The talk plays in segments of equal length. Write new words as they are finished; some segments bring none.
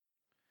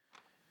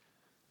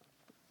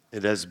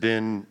It has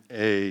been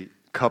a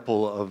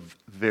couple of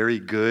very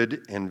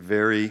good and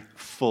very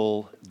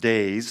full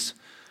days.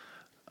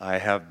 I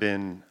have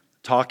been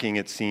talking,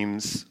 it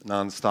seems,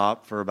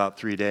 nonstop for about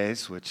 3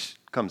 days, which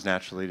comes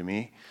naturally to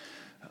me.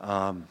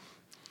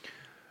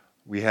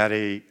 We had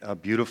a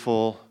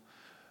beautiful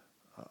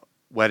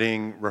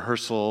wedding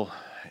rehearsal,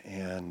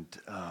 and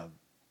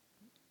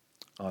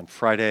on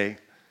Friday,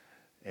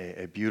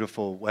 a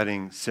beautiful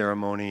wedding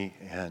ceremony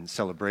and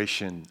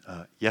celebration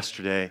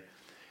yesterday.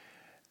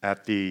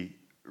 At the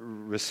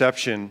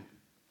reception,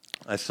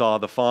 I saw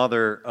the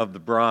father of the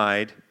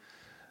bride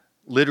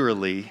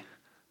literally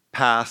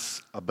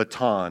pass a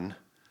baton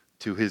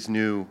to his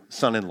new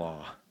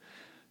son-in-law,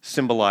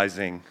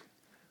 symbolizing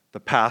the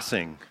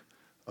passing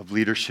of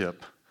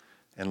leadership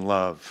and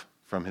love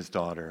from his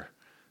daughter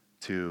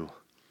to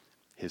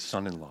his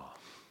son-in-law.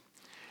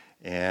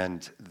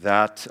 And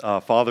that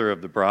father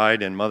of the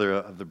bride and mother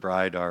of the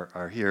bride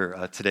are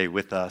here today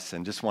with us,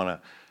 and just want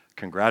to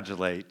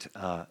congratulate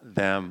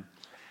them.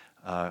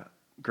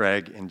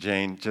 Greg and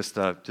Jane, just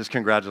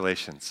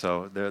congratulations.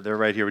 So they're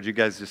right here. Would you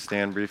guys just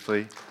stand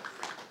briefly?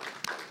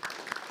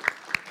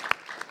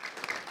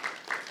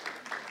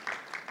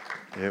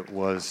 It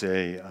was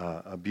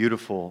a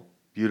beautiful,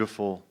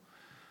 beautiful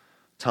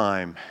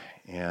time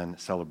and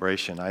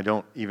celebration. I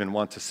don't even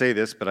want to say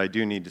this, but I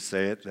do need to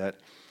say it,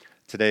 that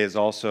today is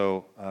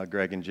also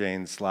Greg and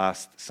Jane's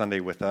last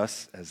Sunday with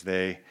us as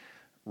they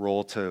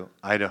roll to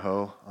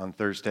Idaho on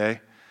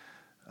Thursday.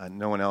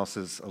 No one else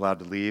is allowed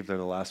to leave. They're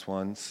the last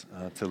ones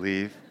to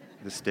leave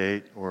the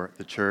state or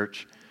the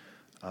church.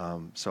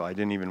 So I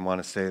didn't even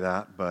want to say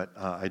that, but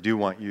I do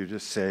want you to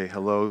say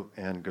hello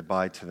and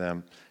goodbye to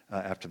them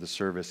after the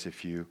service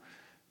if you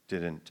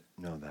didn't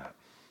know that.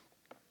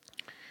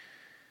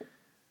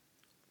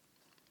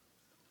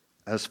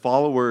 As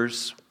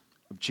followers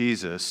of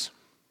Jesus,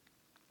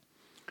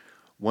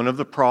 one of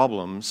the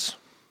problems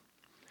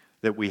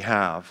that we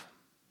have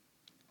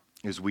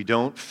is we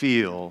don't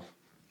feel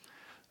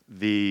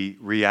the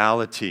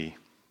reality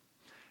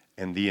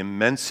and the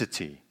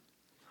immensity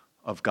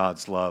of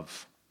God's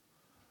love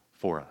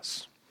for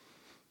us.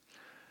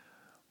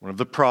 One of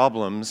the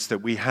problems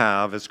that we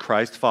have as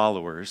Christ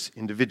followers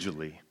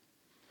individually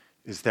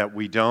is that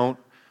we don't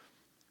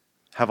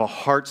have a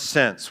heart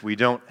sense, we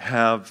don't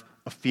have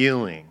a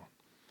feeling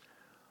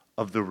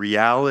of the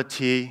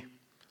reality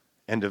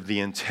and of the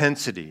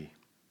intensity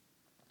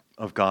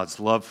of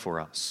God's love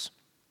for us.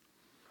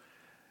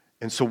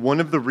 And so one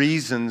of the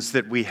reasons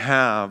that we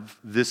have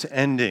this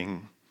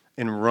ending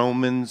in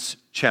Romans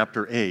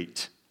chapter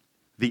 8,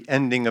 the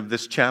ending of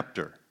this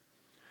chapter,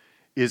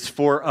 is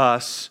for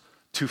us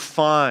to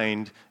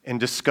find and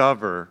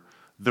discover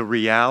the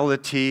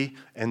reality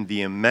and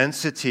the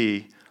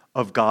immensity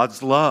of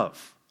God's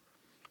love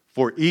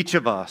for each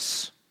of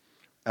us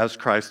as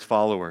Christ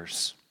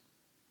followers.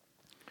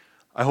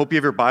 I hope you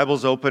have your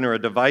Bibles open or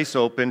a device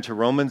open to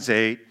Romans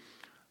 8.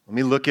 Let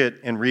me look at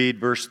and read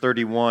verse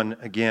 31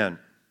 again.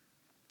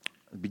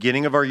 The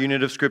beginning of our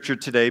unit of Scripture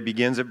today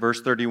begins at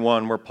verse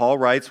 31, where Paul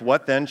writes,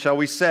 "What then shall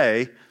we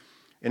say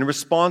in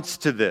response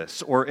to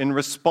this, or in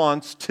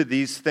response to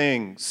these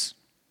things?"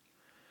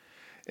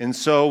 And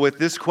so with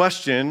this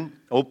question,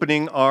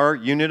 opening our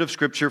unit of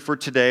Scripture for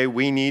today,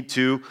 we need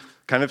to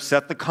kind of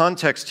set the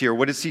context here.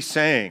 What is he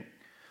saying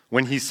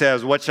when he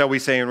says, "What shall we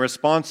say in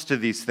response to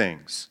these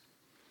things?"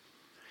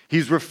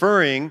 He's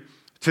referring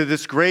to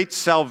this great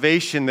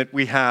salvation that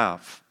we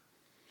have.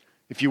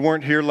 If you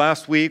weren't here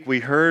last week,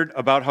 we heard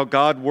about how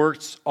God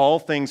works all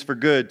things for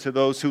good to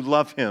those who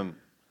love him.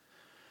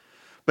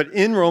 But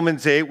in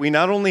Romans 8, we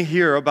not only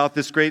hear about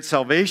this great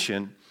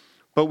salvation,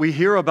 but we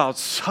hear about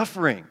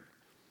suffering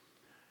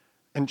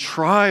and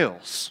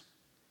trials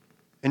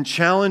and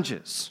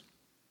challenges.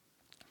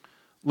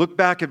 Look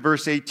back at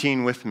verse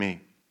 18 with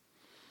me.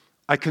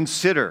 "I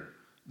consider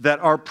that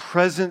our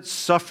present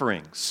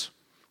sufferings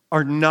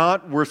are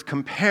not worth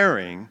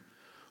comparing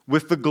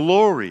with the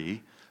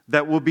glory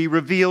that will be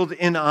revealed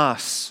in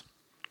us."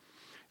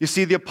 You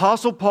see, the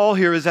Apostle Paul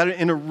here is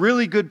in a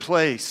really good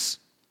place.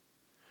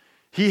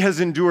 He has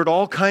endured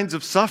all kinds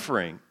of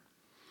suffering,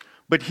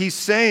 but he's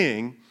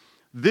saying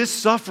this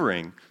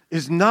suffering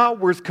is not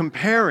worth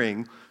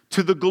comparing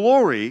to the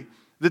glory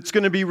that's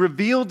going to be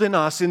revealed in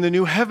us in the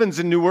new heavens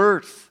and new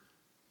earth.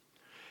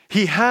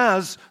 He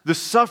has the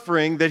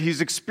suffering that he's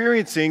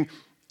experiencing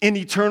in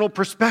eternal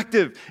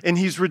perspective, and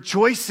he's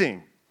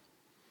rejoicing.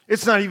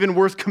 It's not even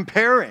worth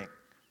comparing.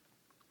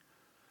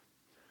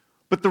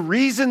 But the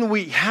reason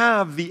we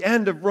have the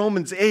end of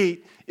Romans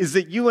 8 is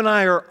that you and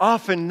I are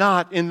often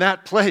not in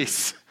that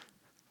place.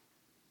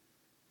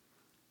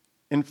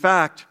 In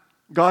fact,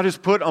 God has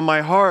put on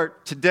my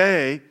heart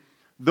today,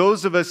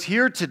 those of us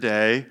here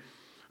today,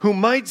 who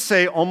might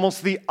say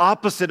almost the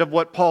opposite of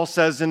what Paul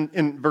says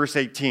in verse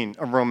 18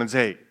 of Romans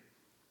 8.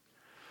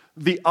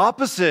 The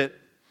opposite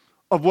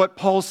of what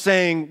Paul's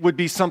saying would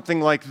be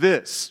something like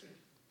this.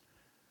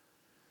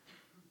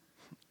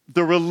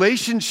 The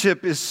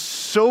relationship is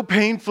so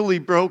painfully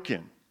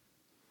broken.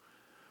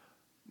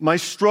 My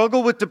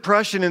struggle with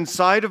depression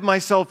inside of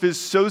myself is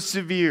so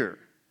severe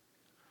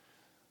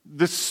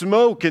the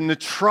smoke and the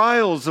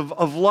trials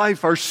of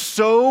life are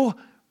so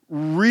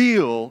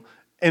real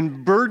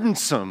and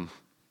burdensome.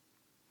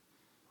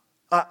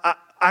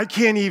 I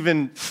can't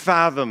even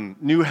fathom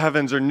new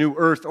heavens or new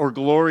earth or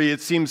glory.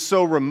 It seems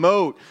so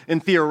remote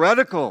and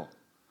theoretical.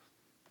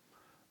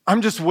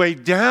 I'm just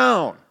weighed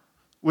down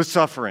with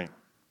suffering.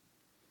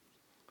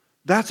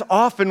 That's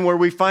often where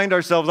we find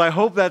ourselves. I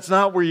hope that's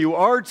not where you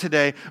are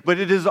today, but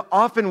it is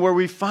often where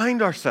we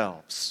find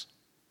ourselves.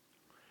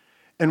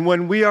 And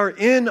when we are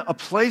in a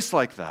place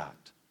like that,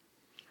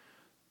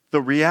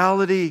 the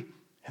reality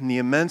and the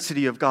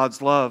immensity of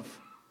God's love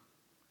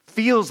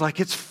feels like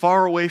it's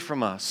far away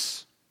from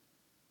us,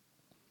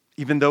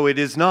 even though it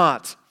is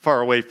not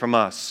far away from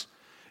us.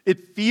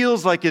 It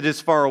feels like it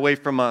is far away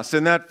from us,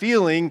 and that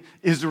feeling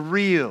is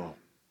real.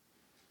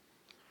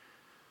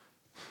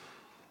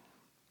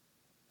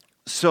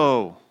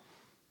 So,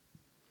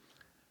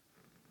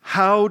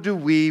 how do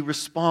we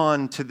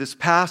respond to this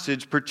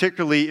passage,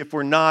 particularly if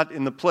we're not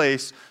in the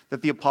place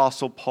that the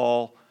Apostle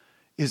Paul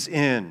is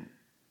in?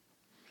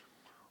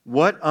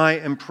 What I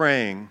am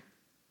praying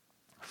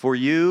for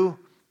you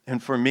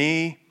and for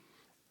me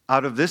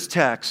out of this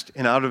text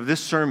and out of this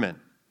sermon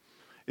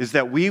is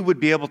that we would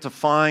be able to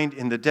find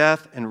in the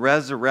death and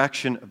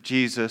resurrection of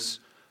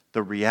Jesus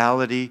the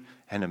reality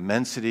and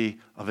immensity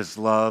of his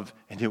love,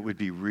 and it would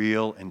be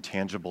real and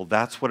tangible.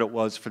 That's what it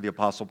was for the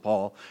Apostle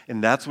Paul,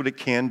 and that's what it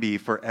can be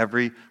for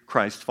every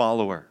Christ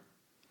follower.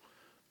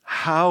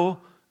 How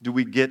do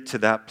we get to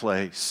that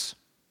place?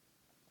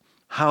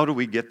 How do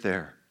we get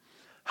there?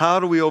 How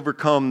do we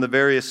overcome the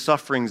various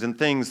sufferings and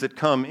things that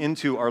come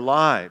into our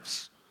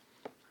lives?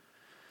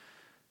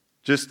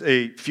 Just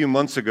a few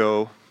months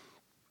ago,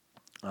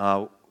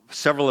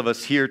 several of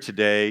us here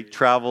today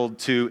traveled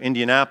to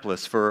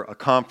Indianapolis for a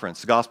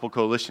conference, the Gospel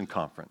Coalition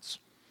Conference.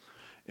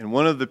 And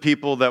one of the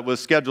people that was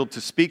scheduled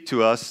to speak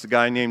to us, a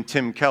guy named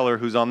Tim Keller,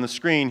 who's on the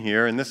screen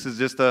here, and this is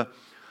just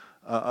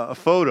a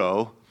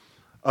photo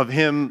of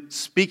him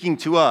speaking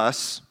to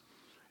us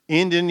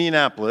in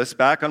Indianapolis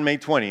back on May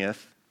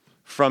 20th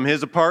from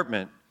his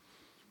apartment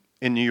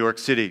in New York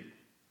City.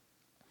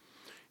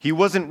 He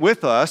wasn't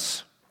with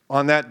us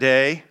on that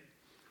day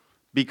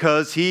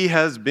because he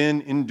has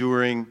been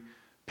enduring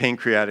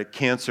pancreatic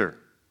cancer.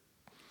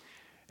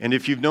 And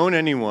if you've known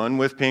anyone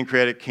with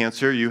pancreatic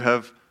cancer, you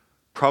have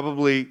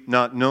probably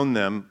not known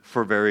them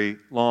for very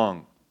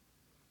long.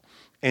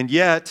 And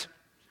yet,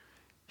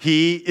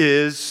 he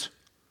is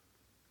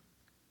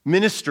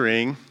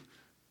ministering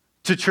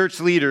to church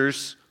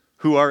leaders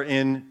who are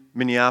in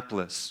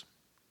Minneapolis.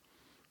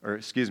 I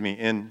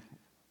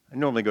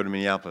normally go to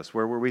Minneapolis.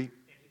 Where were we?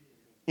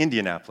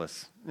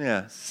 Indianapolis.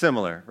 Yeah,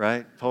 similar,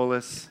 right?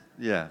 Polis.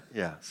 Yeah,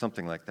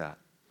 something like that.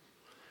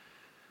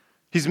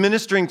 He's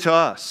ministering to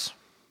us.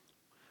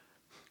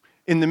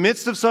 In the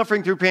midst of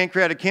suffering through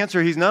pancreatic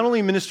cancer, he's not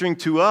only ministering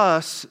to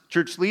us,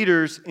 church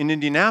leaders in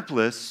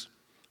Indianapolis,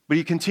 but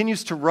he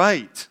continues to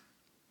write.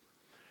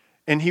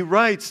 And he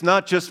writes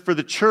not just for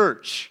the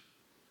church.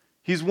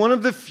 He's one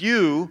of the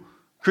few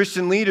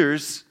Christian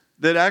leaders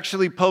that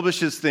actually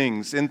publishes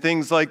things in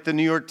things like the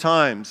New York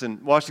Times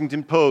and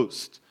Washington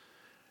Post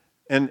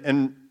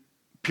and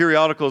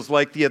periodicals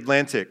like The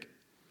Atlantic.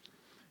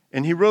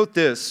 And he wrote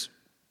this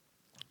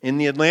in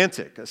The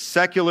Atlantic, a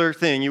secular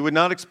thing. You would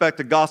not expect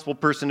a gospel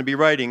person to be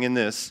writing in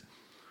this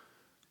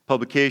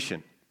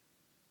publication.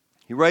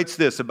 He writes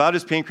this about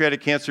his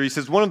pancreatic cancer. He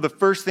says, one of the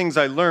first things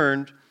I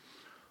learned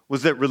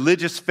was that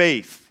religious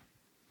faith,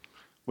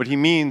 what he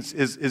means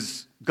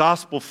is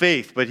gospel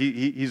faith, but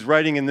he's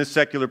writing in this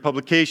secular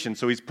publication,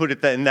 so he's put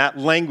it in that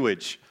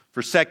language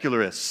for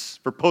secularists,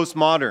 for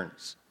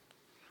postmoderns.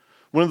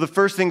 One of the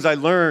first things I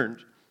learned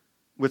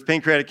with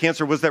pancreatic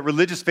cancer was that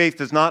religious faith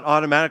does not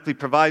automatically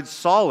provide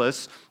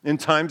solace in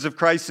times of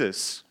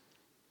crisis.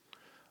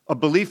 A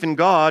belief in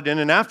God and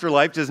an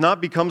afterlife does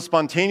not become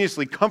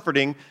spontaneously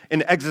comforting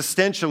and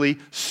existentially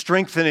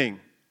strengthening.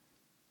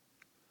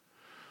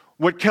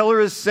 What Keller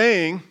is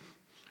saying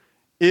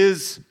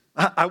is,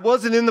 I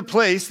wasn't in the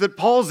place that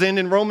Paul's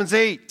in Romans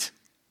 8.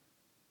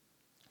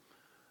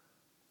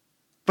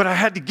 But I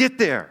had to get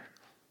there.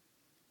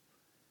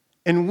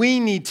 And we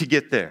need to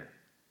get there.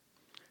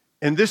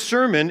 And this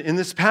sermon, in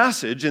this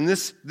passage, in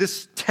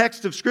this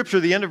text of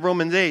Scripture, the end of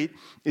Romans 8,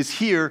 is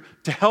here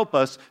to help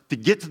us to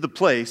get to the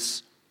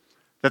place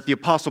that the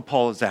Apostle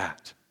Paul is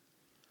at,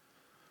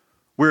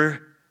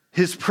 where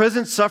his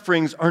present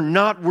sufferings are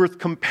not worth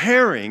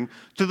comparing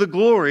to the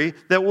glory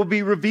that will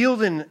be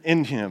revealed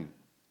in him.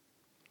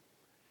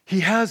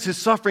 He has his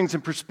sufferings in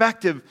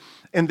perspective,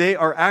 and they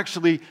are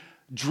actually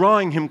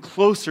drawing him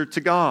closer to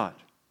God.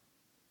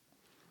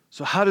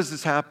 So how does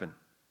this happen?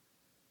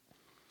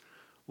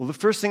 Well, the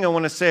first thing I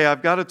want to say,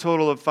 I've got a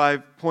total of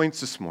 5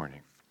 points this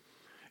morning.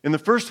 And the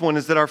first one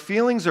is that our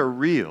feelings are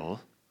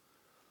real,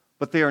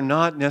 but they are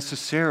not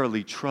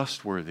necessarily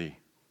trustworthy.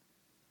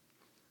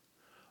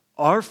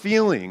 Our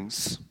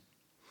feelings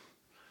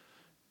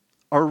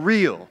are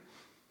real,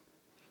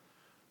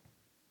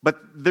 but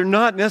they're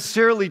not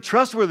necessarily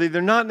trustworthy.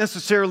 They're not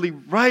necessarily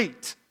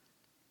right.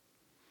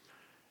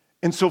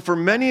 And so for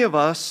many of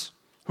us,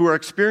 who are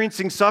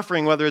experiencing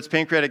suffering, whether it's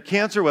pancreatic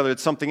cancer, whether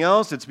it's something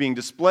else, it's being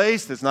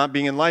displaced, it's not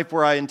being in life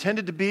where I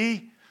intended to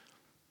be,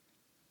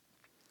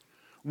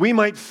 we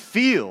might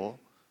feel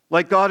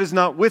like God is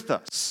not with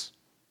us.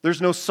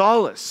 There's no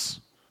solace.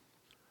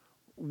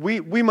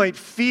 We might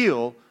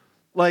feel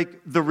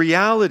like the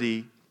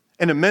reality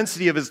and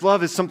immensity of His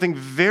love is something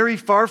very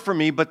far from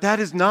me, but that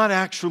is not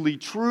actually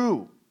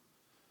true.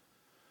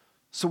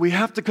 So we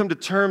have to come to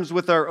terms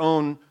with our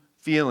own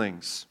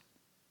feelings.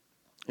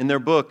 In their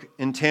book,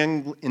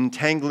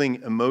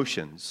 Entangling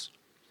Emotions,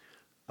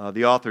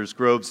 the authors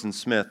Groves and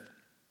Smith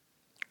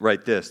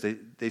write this.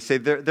 They say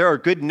there are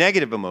good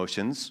negative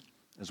emotions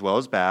as well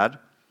as bad,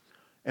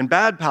 and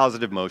bad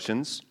positive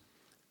emotions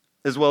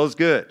as well as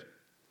good.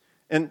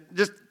 And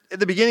just at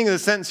the beginning of the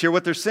sentence here,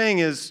 what they're saying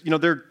is,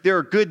 there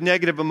are good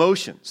negative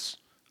emotions.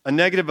 A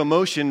negative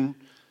emotion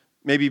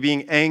maybe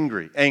being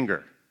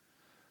anger.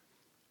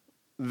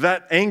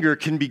 That anger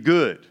can be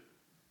good.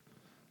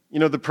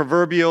 The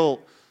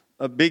proverbial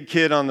big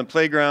kid on the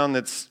playground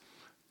that's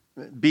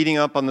beating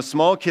up on the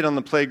small kid on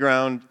the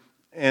playground,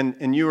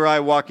 and you or I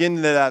walk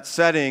into that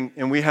setting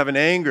and we have an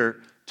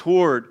anger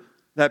toward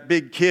that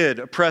big kid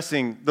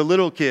oppressing the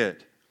little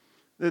kid.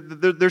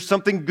 There's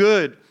something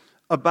good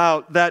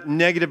about that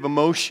negative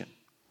emotion.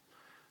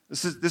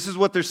 This is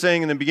what they're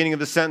saying in the beginning of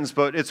the sentence,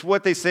 but it's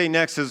what they say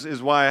next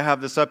is why I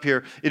have this up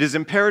here. It is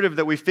imperative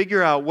that we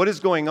figure out what is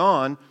going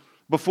on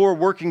before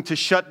working to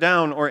shut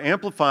down or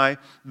amplify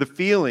the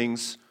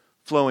feelings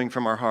flowing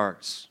from our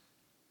hearts.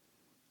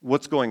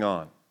 What's going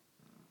on?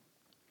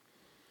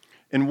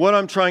 And what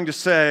I'm trying to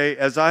say,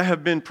 as I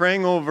have been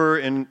praying over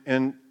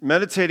and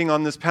meditating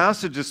on this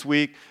passage this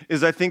week,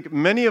 is I think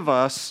many of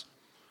us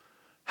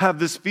have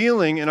this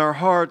feeling in our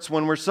hearts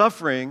when we're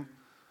suffering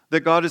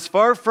that God is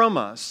far from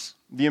us.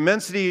 The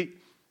immensity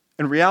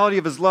and reality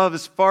of His love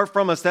is far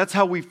from us. That's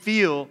how we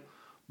feel,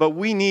 but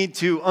we need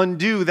to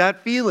undo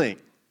that feeling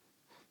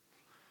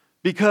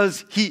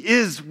because He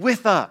is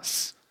with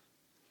us.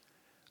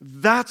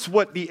 That's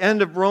what the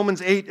end of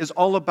Romans 8 is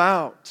all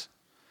about.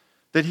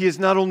 That He is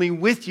not only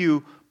with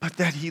you, but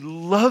that He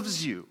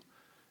loves you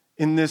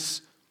in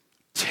this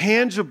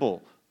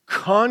tangible,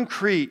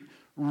 concrete,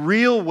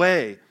 real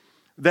way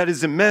that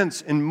is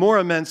immense and more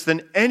immense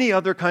than any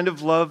other kind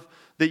of love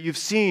that you've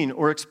seen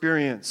or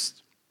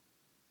experienced.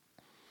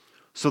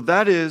 So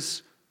that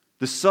is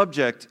the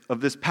subject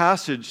of this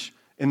passage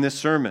in this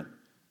sermon.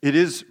 It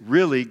is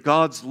really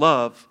God's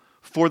love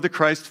for the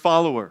Christ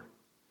follower.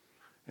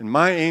 And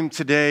my aim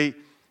today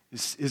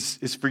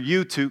is for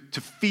you to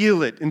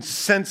feel it and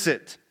sense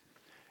it.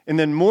 And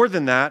then more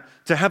than that,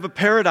 to have a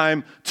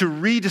paradigm to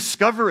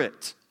rediscover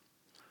it.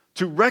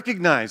 To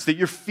recognize that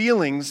your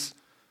feelings,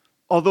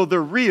 although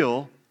they're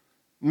real,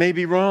 may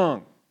be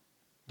wrong.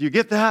 Do you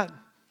get that?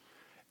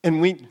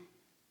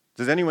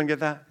 Does anyone get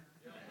that?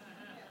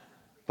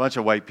 Bunch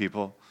of white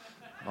people,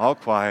 all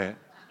quiet.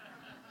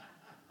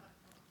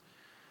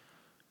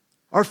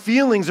 Our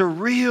feelings are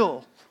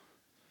real,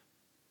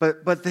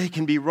 but they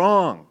can be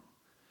wrong.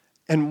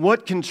 And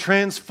what can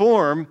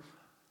transform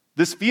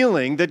this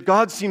feeling that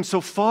God seems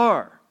so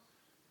far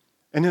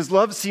and His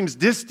love seems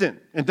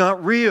distant and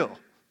not real?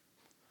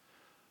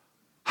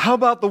 How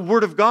about the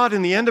Word of God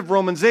in the end of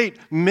Romans 8?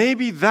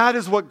 Maybe that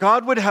is what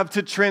God would have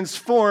to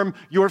transform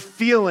your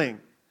feeling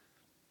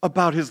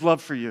about His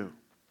love for you.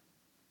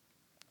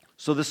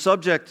 So the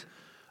subject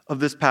of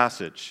this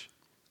passage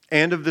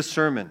and of this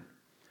sermon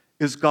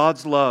is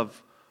God's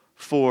love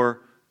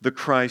for the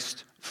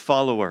Christ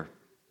follower.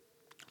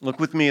 Look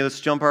with me,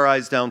 let's jump our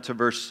eyes down to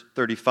verse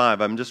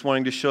 35. I'm just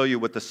wanting to show you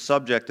what the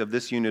subject of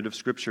this unit of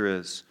Scripture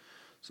is.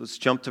 So let's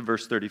jump to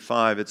verse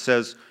 35. It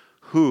says,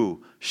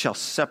 "Who shall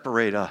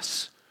separate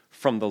us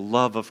from the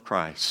love of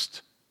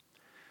Christ?"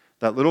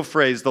 That little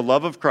phrase, the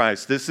love of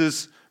Christ, this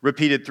is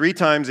repeated 3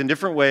 times in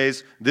different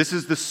ways. This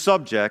is the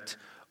subject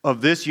of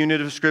this unit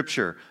of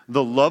Scripture,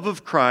 the love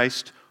of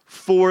Christ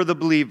for the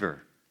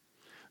believer.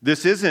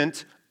 This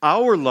isn't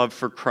our love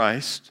for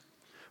Christ,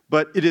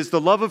 but it is the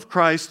love of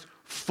Christ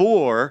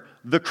for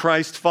the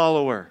Christ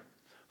follower,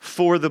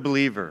 for the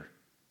believer.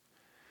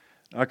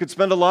 I could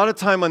spend a lot of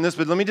time on this,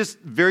 but let me just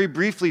very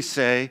briefly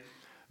say,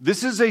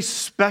 this is a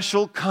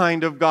special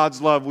kind of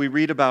God's love we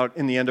read about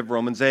in the end of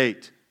Romans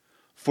 8,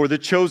 for the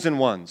chosen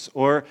ones,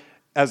 or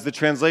as the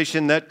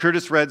translation that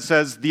Curtis read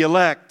says, the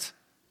elect.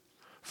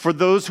 For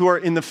those who are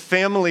in the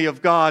family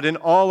of God, and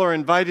all are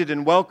invited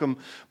and welcome,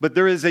 but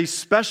there is a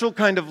special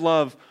kind of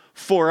love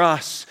for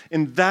us,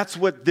 and that's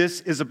what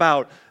this is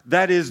about.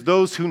 That is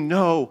those who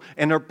know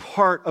and are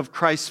part of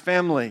Christ's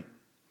family.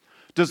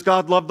 Does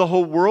God love the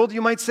whole world?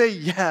 You might say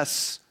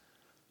yes.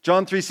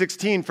 John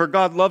 3:16, for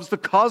God loves the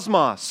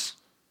cosmos.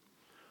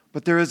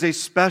 But there is a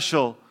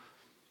special,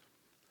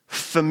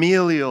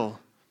 familial,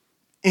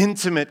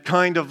 intimate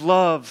kind of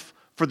love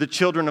for the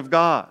children of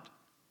God.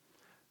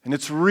 And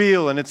it's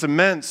real and it's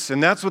immense,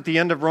 and that's what the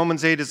end of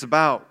Romans 8 is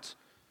about.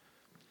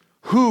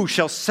 Who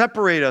shall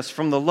separate us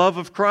from the love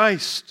of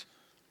Christ?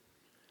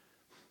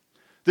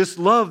 This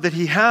love that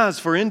He has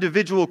for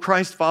individual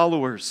Christ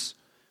followers.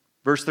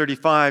 Verse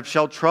 35,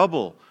 shall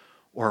trouble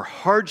or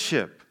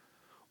hardship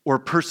or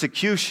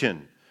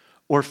persecution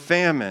or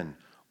famine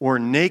or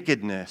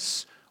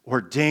nakedness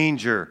or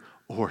danger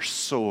or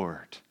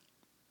sword.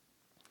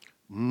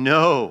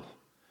 No,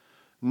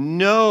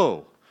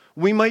 no.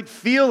 We might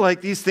feel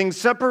like these things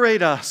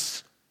separate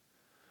us.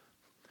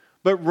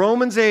 But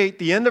Romans 8,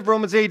 the end of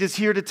Romans 8 is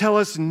here to tell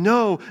us,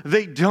 no,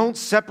 they don't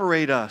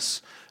separate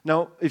us.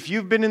 Now, if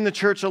you've been in the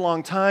church a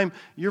long time,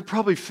 you're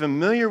probably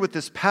familiar with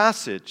this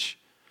passage.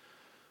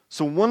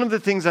 So one of the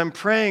things I'm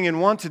praying and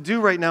want to do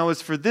right now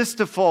is for this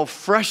to fall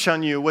fresh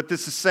on you, what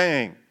this is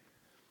saying.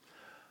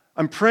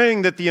 I'm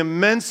praying that the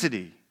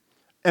immensity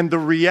and the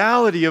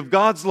reality of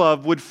God's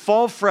love would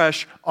fall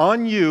fresh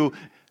on you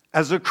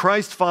as a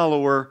Christ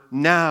follower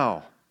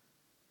now.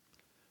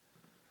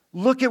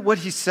 Look at what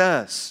he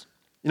says.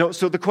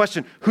 So the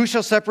question, who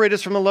shall separate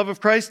us from the love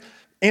of Christ?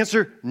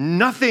 Answer,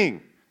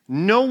 nothing,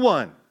 no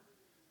one.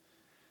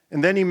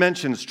 And then he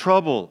mentions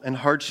trouble and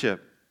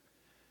hardship.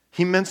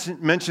 He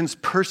mentions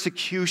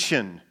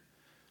persecution.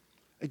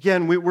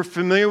 Again, we're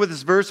familiar with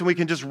this verse and we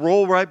can just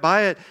roll right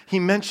by it. He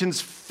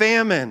mentions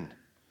famine.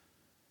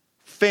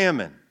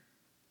 Famine.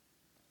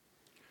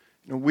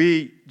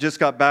 We just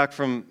got back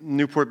from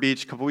Newport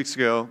Beach a couple weeks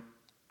ago,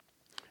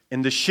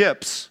 and the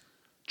ships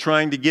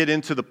trying to get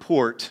into the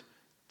port,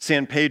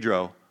 San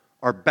Pedro,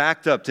 are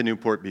backed up to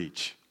Newport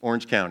Beach,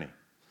 Orange County.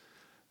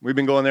 We've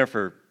been going there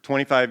for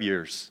 25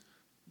 years.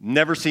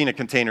 Never seen a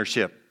container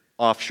ship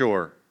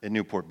offshore in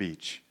Newport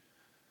Beach.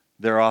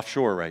 They're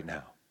offshore right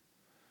now.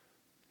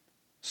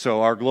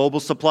 So our global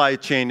supply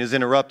chain is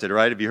interrupted,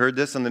 right? Have you heard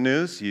this on the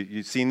news?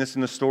 You've seen this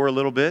in the store a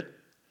little bit?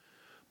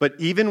 But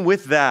even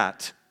with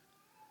that,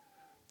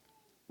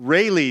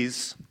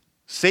 Rayleigh's,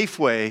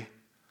 Safeway,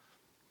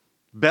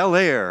 Bel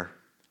Air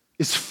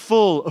is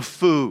full of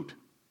food.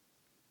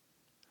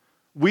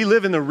 We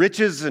live in the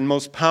richest and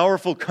most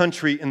powerful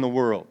country in the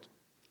world.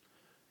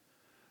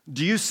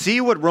 Do you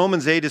see what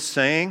Romans 8 is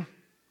saying?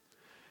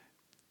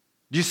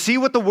 Do you see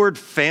what the word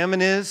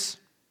famine is?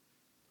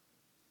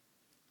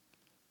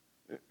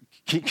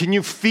 Can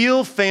you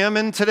feel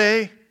famine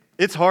today?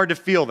 It's hard to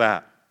feel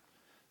that.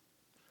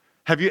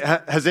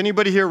 Has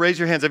anybody here, raise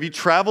your hands, have you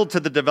traveled to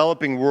the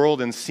developing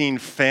world and seen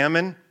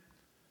famine?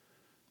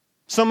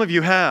 Some of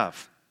you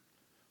have,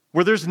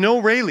 where there's no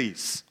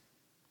Rayleigh's.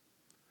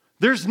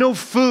 There's no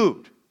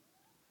food.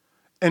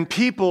 And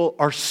people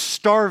are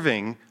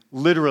starving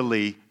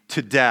literally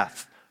to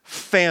death.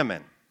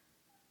 Famine.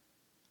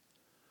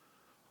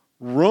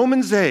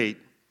 Romans 8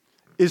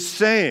 is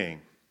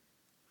saying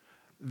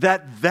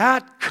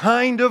that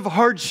kind of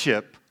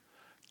hardship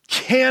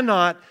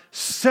cannot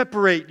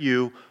separate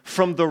you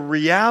from the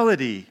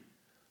reality,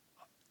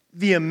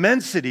 the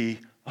immensity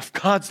of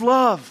God's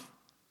love.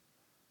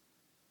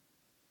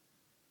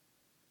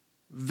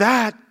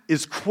 That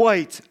is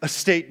quite a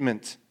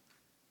statement.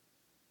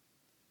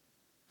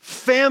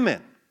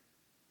 Famine.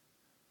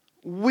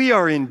 We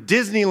are in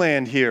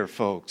Disneyland here,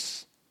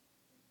 folks,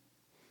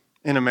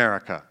 in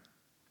America.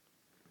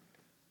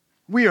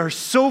 We are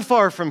so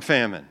far from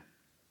famine.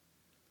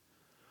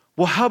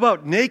 Well, how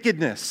about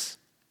nakedness?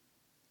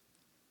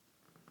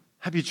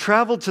 Have you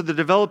traveled to the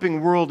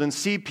developing world and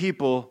see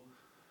people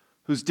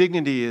whose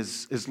dignity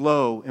is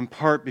low in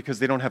part because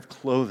they don't have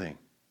clothing?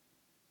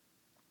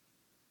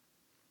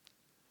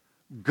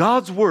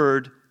 God's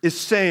word is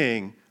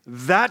saying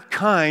that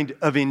kind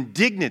of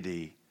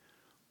indignity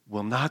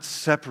will not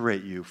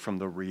separate you from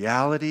the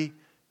reality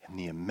and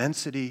the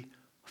immensity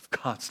of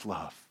God's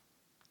love.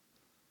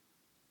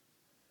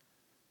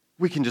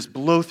 We can just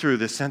blow through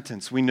this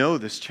sentence. We know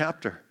this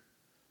chapter.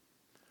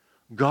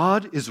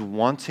 God is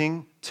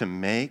wanting to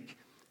make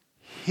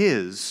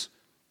his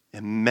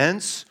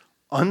immense,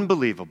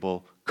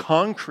 unbelievable,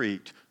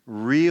 concrete,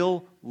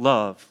 real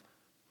love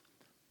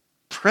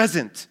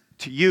present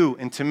to you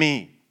and to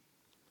me.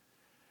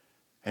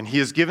 And he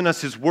has given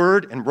us his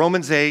word in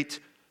Romans 8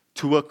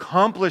 to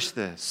accomplish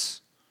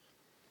this.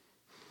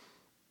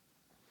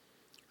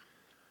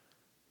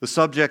 The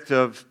subject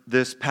of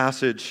this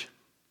passage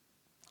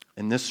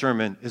in this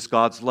sermon is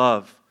God's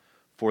love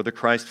for the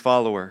Christ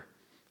follower.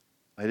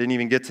 I didn't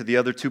even get to the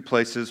other two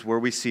places where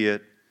we see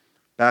it.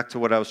 Back to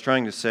what I was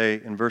trying to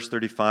say, in verse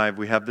 35,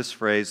 we have this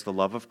phrase, the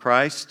love of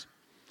Christ.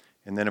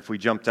 And then if we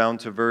jump down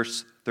to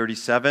verse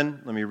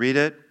 37, let me read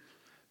it.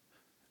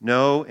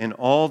 No, in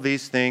all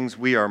these things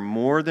we are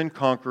more than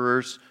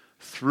conquerors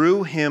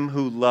through him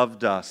who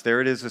loved us. There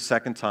it is a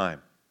second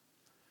time.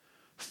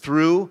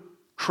 Through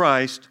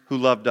Christ who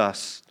loved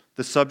us.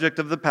 The subject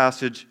of the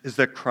passage is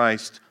that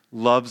Christ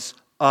loves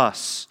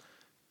us,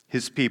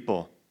 his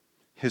people,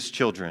 his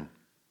children.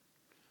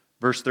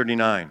 Verse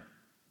 39.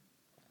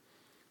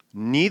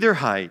 Neither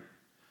height,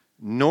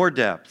 nor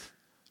depth,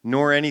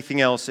 nor anything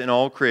else in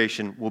all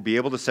creation will be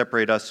able to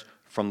separate us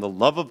from the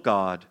love of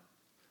God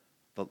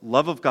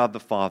the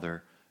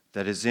Father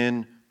that is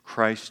in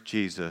Christ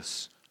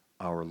Jesus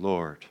our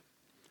Lord.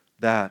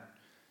 That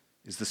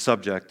is the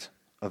subject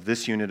of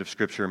this unit of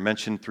Scripture,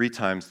 mentioned 3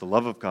 times, the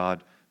love of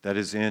God that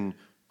is in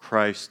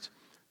Christ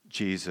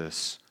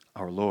Jesus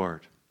our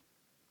Lord.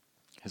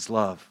 His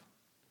love.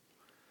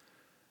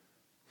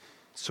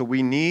 So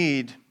we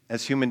need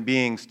as human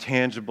beings,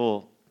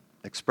 tangible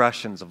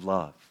expressions of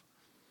love.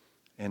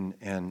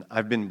 And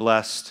I've been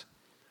blessed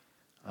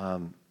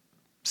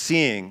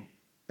seeing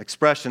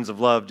expressions of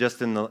love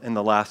just in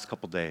the last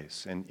couple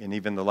days and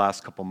even the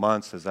last couple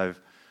months as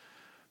I've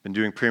been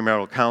doing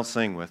premarital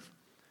counseling with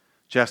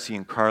Jesse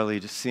and Carly,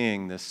 just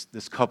seeing this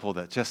couple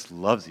that just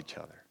loves each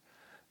other.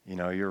 You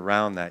know, you're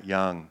around that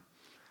young.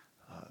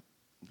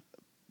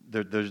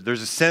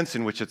 There's a sense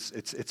in which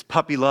it's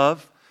puppy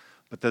love,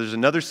 but there's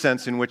another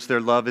sense in which their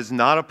love is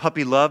not a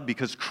puppy love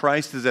because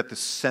Christ is at the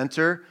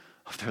center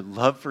of their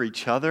love for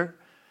each other.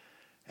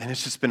 And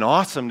it's just been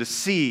awesome to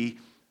see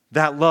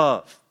that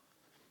love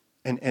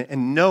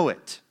and know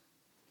it.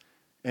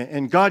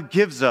 And God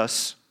gives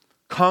us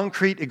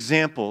concrete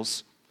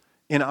examples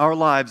in our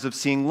lives of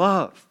seeing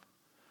love.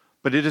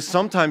 But it is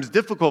sometimes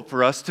difficult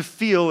for us to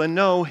feel and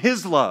know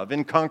His love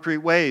in concrete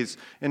ways.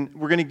 And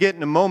we're going to get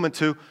in a moment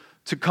to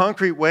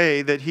concrete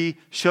way that He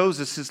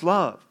shows us His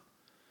love.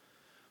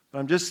 But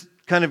I'm just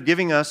kind of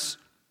giving us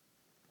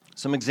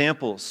some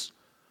examples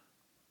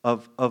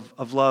of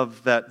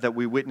love that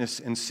we witness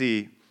and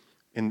see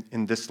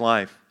in this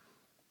life.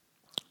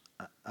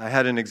 I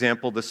had an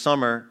example this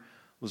summer,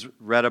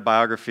 read a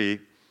biography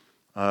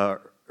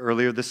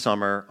earlier this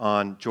summer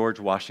on George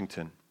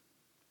Washington.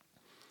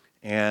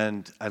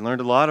 And I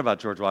learned a lot about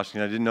George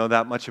Washington. I didn't know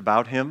that much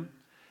about him.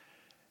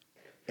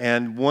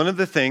 And one of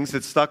the things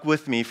that stuck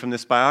with me from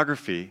this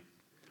biography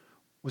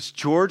was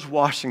George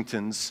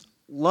Washington's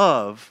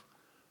love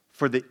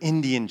for the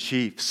Indian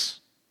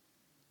chiefs.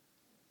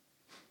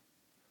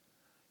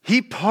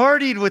 He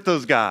partied with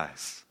those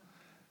guys.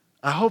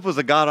 I hope it was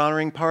a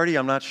God-honoring party,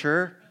 I'm not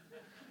sure.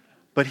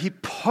 But he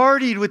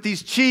partied with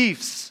these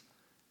chiefs.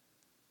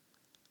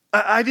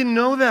 I didn't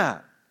know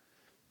that.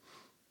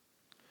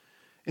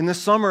 In the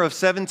summer of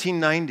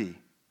 1790,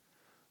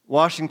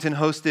 Washington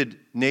hosted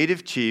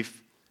Native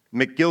Chief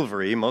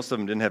McGillivray. Most of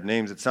them didn't have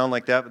names that sound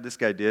like that, but this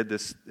guy did,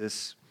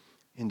 this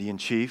Indian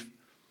chief.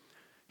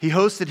 He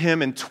hosted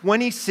him and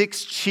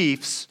 26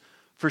 chiefs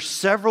for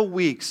several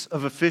weeks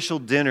of official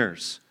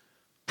dinners,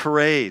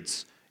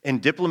 parades,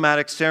 and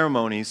diplomatic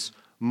ceremonies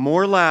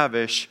more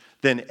lavish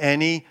than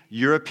any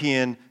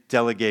European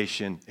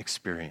delegation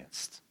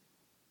experienced.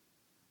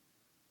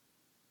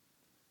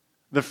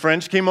 The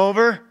French came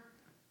over.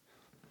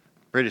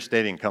 British,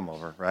 they didn't come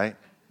over, right?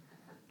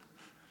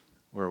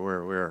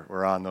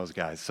 We're on those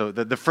guys. So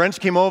the French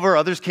came over,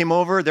 others came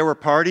over, there were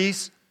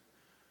parties.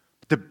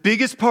 The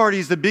biggest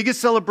parties, the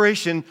biggest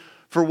celebration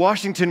for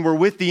Washington were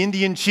with the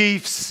Indian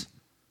chiefs.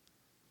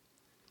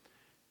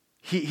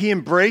 He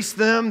embraced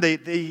them.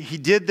 He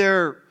did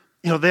their,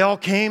 they all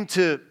came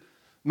to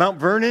Mount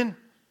Vernon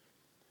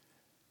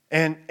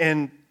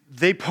and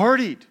they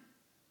partied.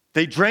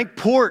 They drank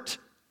port.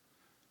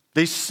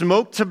 They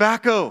smoked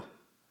tobacco.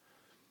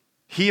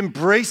 He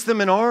embraced them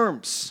in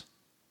arms,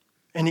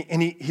 and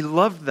he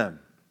loved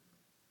them.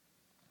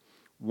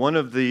 One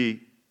of the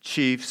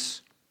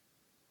chiefs,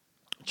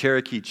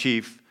 Cherokee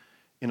chief,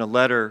 in a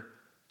letter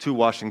to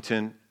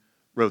Washington,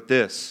 wrote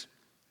this,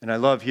 and I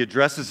love, he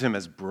addresses him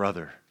as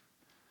brother.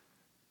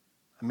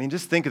 I mean,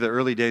 just think of the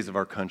early days of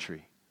our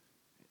country.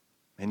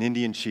 An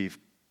Indian chief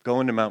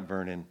going to Mount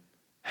Vernon,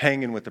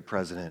 hanging with the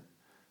president,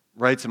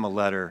 writes him a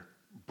letter,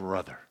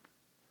 brother.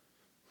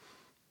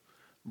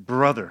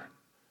 Brother.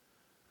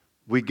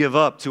 We give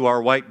up to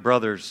our white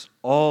brothers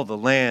all the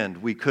land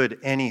we could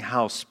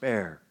anyhow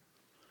spare,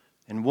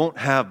 and won't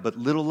have but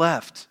little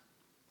left.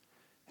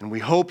 And we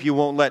hope you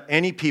won't let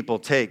any people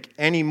take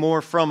any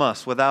more from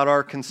us without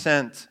our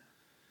consent.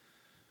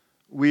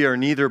 We are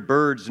neither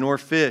birds nor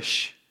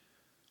fish.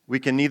 We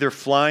can neither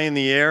fly in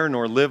the air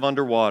nor live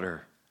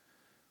underwater.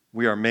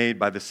 We are made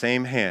by the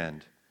same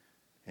hand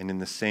and in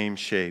the same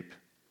shape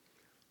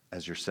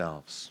as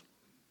yourselves.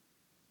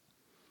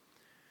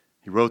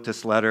 He wrote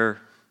this letter,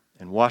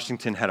 and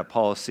Washington had a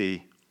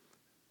policy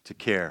to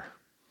care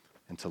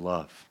and to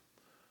love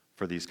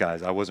for these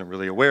guys. I wasn't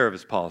really aware of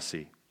his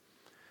policy.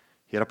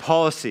 He had a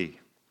policy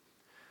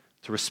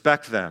to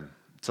respect them,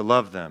 to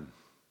love them.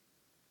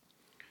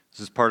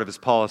 This is part of his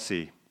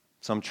policy,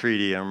 some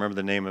treaty, I don't remember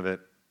the name of it.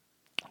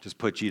 Just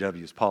put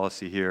GW's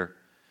policy here.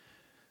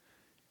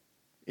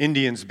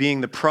 Indians,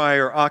 being the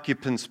prior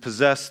occupants,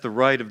 possess the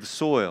right of the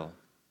soil.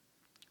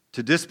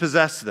 To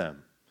dispossess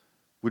them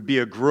would be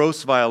a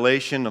gross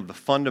violation of the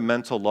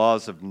fundamental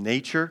laws of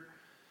nature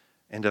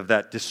and of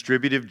that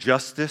distributive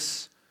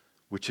justice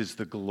which is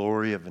the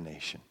glory of a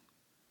nation.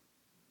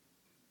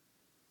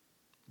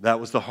 That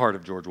was the heart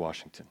of George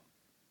Washington.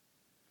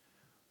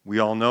 We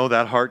all know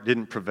that heart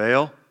didn't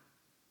prevail.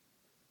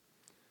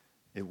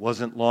 It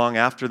wasn't long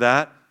after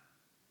that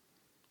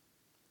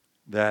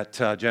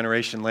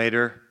generation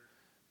later,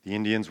 the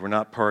Indians were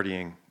not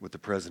partying with the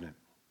president,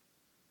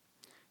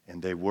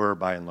 and they were,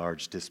 by and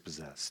large,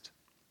 dispossessed.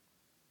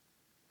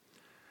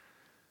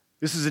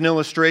 This is an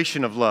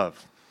illustration of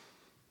love.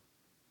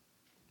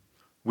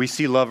 We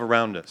see love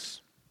around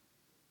us.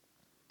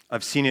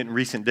 I've seen it in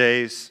recent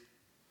days.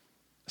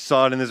 I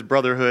saw it in this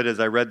brotherhood as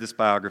I read this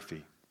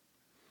biography.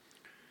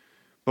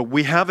 But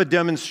we have a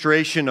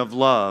demonstration of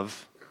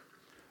love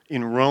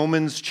in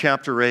Romans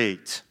chapter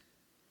 8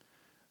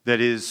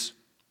 that is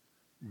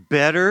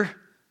better,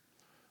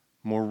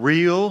 more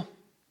real,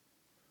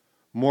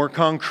 more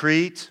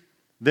concrete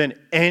than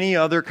any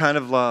other kind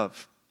of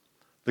love.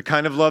 The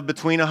kind of love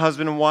between a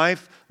husband and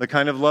wife, the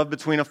kind of love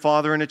between a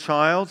father and a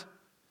child.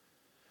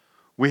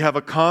 We have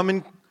a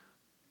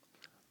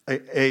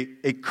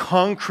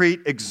concrete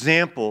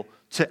example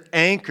to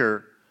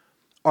anchor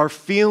our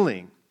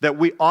feeling that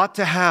we ought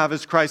to have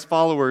as Christ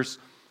followers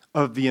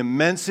of the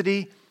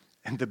immensity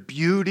and the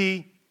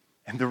beauty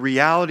and the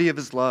reality of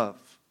his love.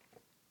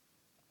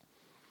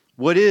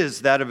 What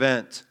is that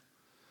event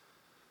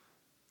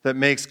that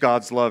makes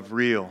God's love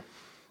real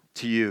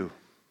to you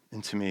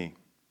and to me?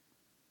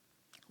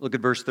 Look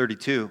at verse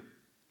 32.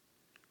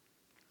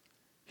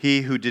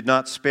 He who did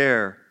not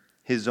spare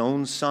his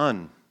own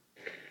son,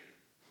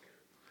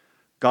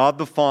 God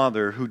the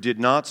Father, who did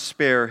not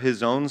spare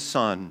his own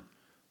son,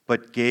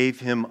 but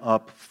gave him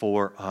up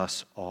for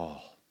us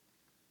all.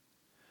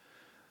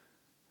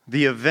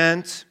 The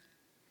event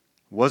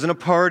wasn't a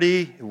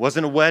party, it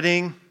wasn't a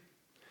wedding,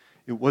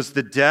 it was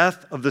the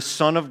death of the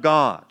Son of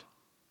God.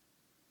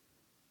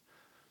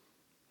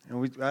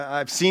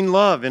 I've seen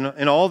love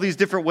in all these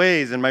different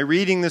ways in my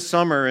reading this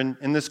summer and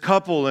in this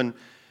couple and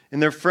in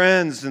their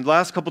friends in the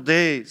last couple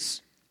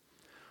days.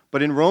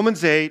 But in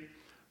Romans 8,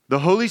 the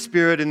Holy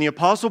Spirit and the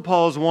Apostle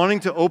Paul is wanting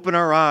to open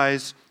our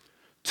eyes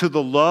to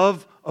the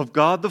love of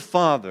God the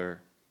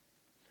Father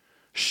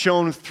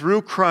shown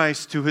through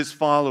Christ to his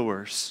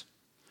followers.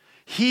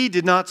 He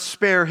did not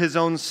spare his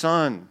own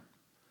son,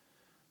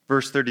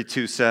 verse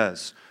 32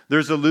 says.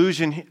 There's an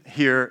allusion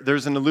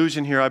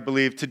here, I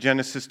believe, to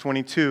Genesis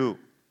 22.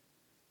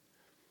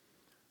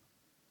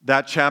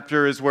 That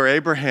chapter is where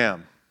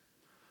Abraham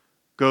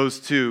goes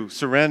to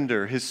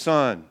surrender his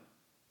son.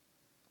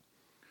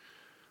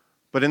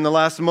 But in the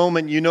last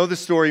moment, you know the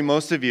story,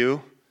 most of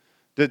you.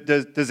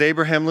 Does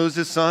Abraham lose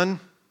his son?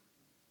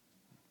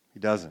 He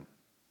doesn't.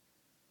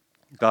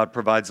 God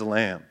provides a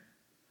lamb.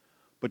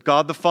 But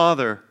God the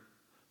Father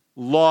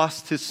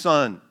lost his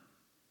son.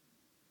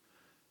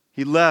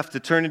 He left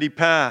eternity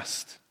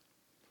past.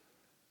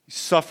 He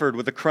suffered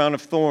with a crown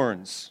of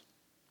thorns.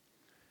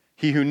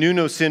 He who knew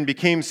no sin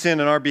became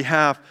sin on our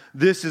behalf.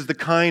 This is the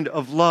kind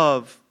of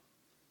love.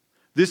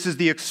 This is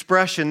the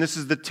expression, this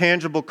is the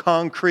tangible,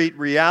 concrete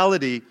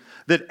reality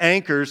that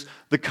anchors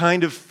the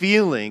kind of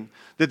feeling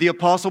that the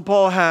Apostle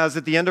Paul has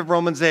at the end of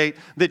Romans 8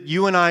 that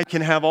you and I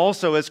can have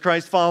also as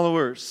Christ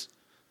followers.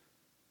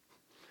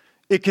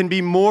 It can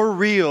be more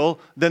real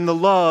than the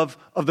love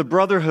of the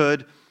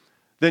brotherhood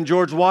than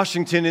George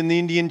Washington and the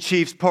Indian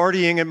chiefs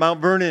partying at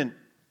Mount Vernon.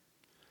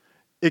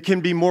 It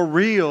can be more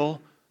real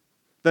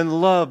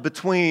than love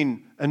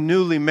between a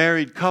newly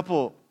married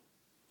couple.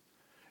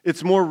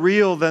 It's more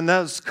real than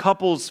those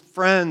couples'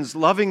 friends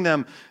loving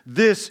them.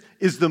 This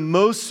is the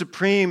most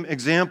supreme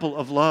example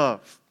of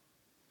love.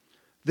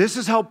 This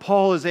is how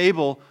Paul is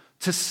able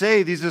to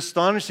say these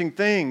astonishing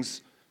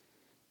things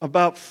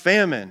about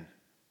famine,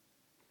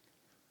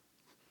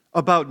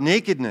 about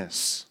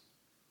nakedness,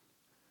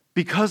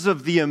 because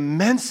of the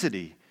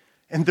immensity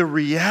and the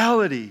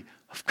reality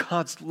of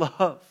God's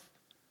love.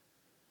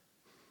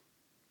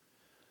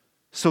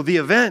 So the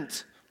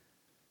event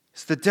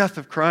is the death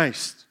of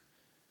Christ.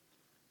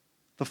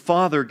 The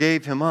Father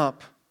gave him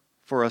up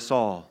for us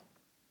all.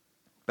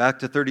 Back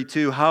to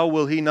 32, how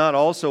will he not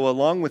also,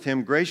 along with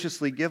him,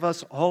 graciously give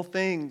us all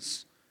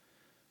things?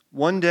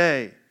 One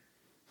day,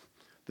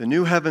 the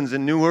new heavens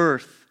and new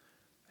earth,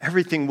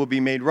 everything will be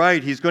made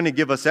right. He's going to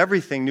give us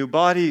everything, new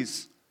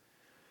bodies.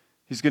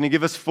 He's going to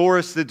give us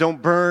forests that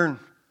don't burn.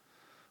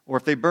 Or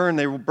if they burn,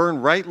 they will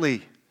burn rightly.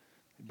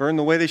 They burn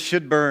the way they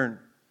should burn.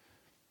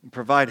 And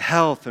provide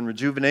health and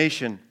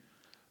rejuvenation.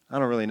 I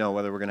don't really know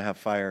whether we're going to have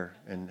fire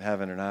in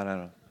heaven or not. I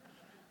don't know.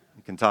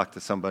 You can talk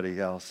to somebody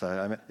else.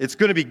 It's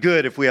going to be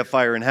good if we have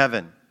fire in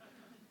heaven.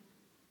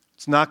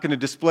 It's not going to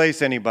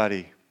displace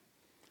anybody.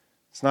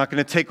 It's not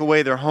going to take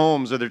away their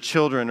homes or their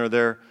children or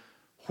their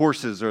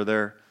horses or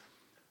their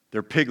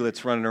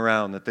piglets running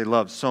around that they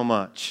love so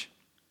much.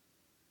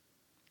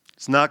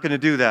 It's not going to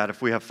do that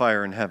if we have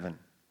fire in heaven.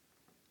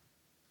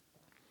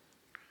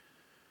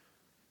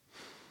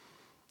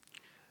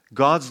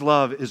 God's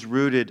love is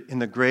rooted in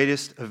the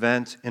greatest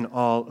event in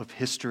all of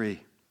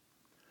history.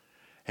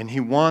 And he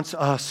wants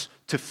us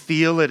to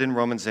feel it in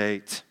Romans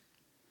 8.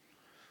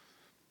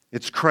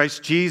 It's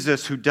Christ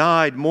Jesus who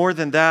died, more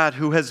than that,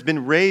 who has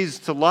been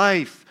raised to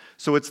life.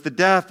 So it's the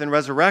death and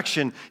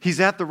resurrection. He's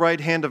at the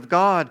right hand of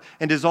God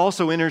and is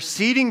also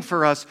interceding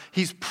for us.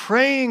 He's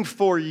praying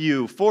for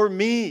you, for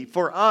me,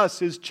 for us,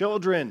 his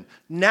children,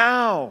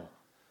 now.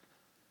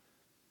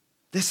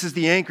 This is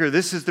the anchor.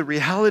 This is the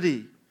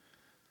reality.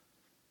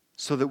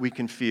 So that we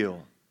can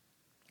feel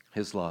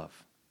his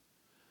love.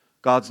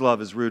 God's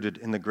love is rooted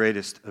in the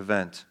greatest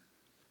event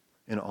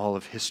in all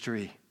of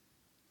history.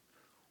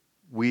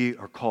 We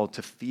are called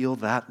to feel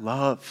that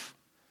love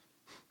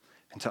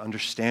and to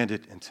understand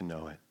it and to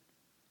know it.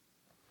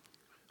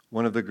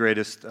 One of the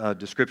greatest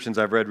descriptions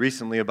I've read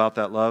recently about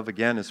that love,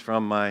 again, is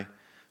from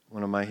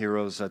one of my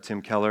heroes,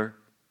 Tim Keller.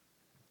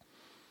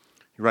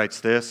 He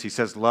writes this. He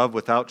says, love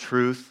without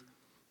truth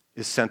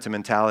is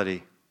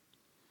sentimentality.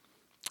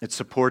 It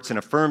supports and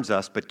affirms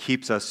us, but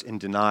keeps us in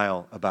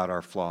denial about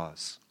our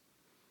flaws.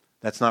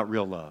 That's not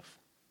real love.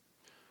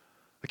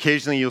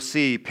 Occasionally you'll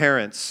see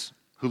parents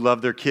who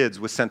love their kids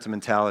with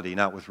sentimentality,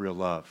 not with real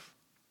love.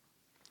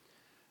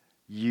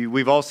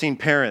 We've all seen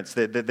parents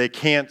that they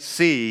can't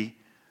see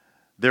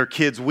their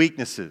kids'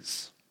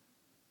 weaknesses.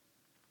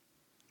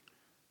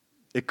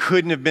 It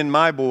couldn't have been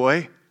my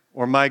boy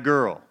or my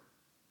girl.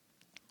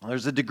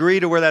 There's a degree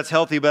to where that's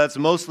healthy, but that's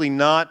mostly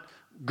not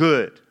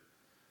good.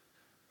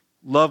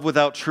 Love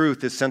without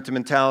truth is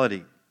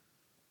sentimentality.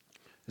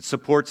 It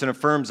supports and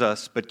affirms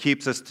us, but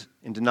keeps us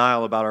in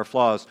denial about our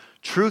flaws.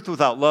 Truth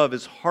without love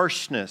is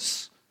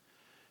harshness.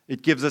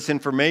 It gives us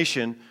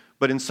information,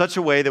 but in such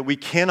a way that we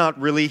cannot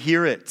really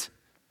hear it.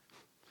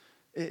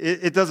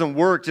 It doesn't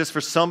work just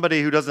for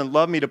somebody who doesn't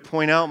love me to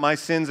point out my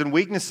sins and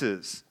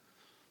weaknesses.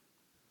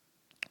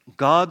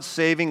 God's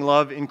saving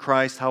love in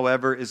Christ,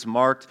 however, is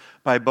marked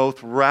by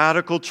both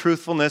radical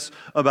truthfulness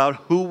about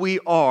who we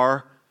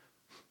are,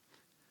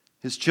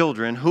 His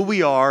children, who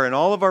we are and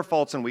all of our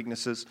faults and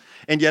weaknesses,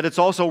 and yet it's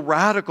also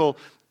radical,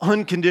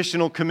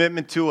 unconditional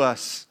commitment to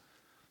us.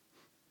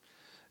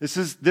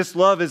 This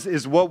love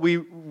is what we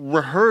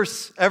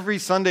rehearse every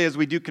Sunday as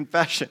we do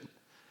confession.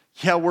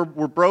 Yeah, we're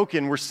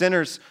broken, we're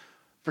sinners,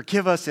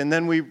 forgive us, and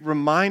then we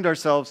remind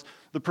ourselves,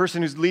 the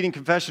person who's leading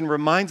confession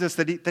reminds us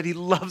that he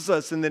loves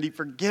us and that He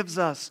forgives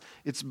us.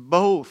 It's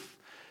both.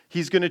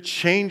 He's going to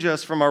change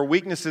us from our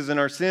weaknesses and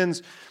our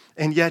sins,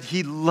 and yet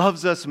He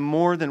loves us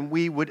more than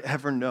we would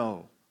ever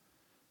know.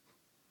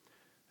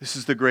 This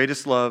is the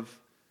greatest love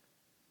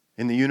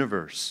in the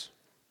universe.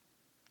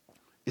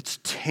 It's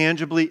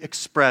tangibly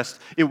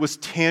expressed. It was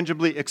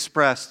tangibly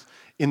expressed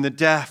in the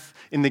death,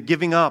 in the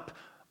giving up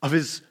of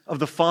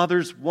the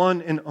Father's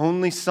one and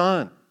only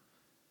Son.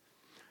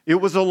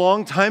 It was a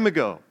long time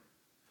ago.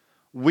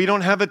 We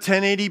don't have a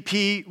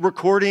 1080p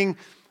recording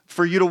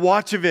for you to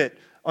watch of it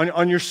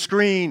on your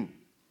screen.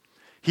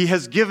 He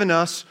has given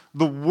us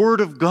the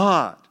Word of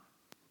God,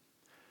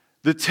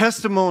 the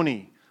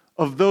testimony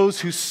of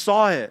those who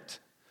saw it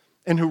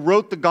and who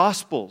wrote the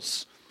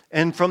Gospels.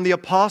 And from the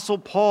Apostle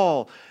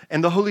Paul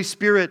and the Holy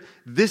Spirit,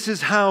 this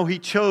is how He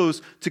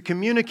chose to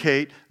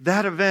communicate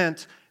that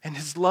event and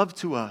His love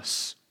to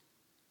us.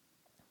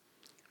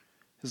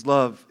 His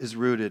love is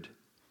rooted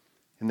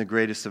in the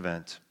greatest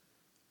event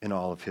in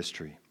all of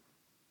history.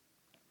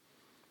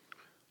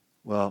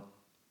 Well,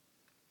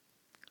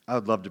 I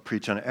would love to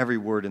preach on every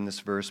word in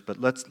this verse,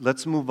 but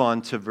let's move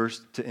on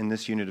in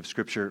this unit of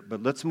Scripture,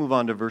 but let's move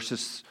on to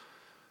verses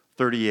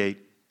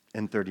 38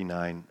 and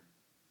 39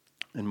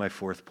 in my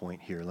fourth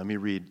point here. Let me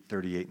read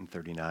 38 and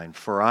 39.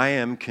 For I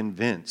am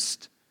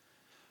convinced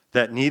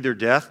that neither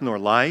death nor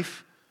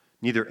life,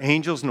 neither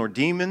angels nor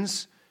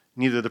demons,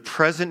 neither the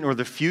present nor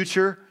the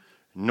future,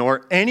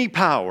 nor any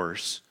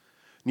powers,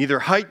 neither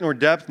height nor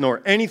depth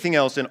nor anything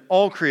else in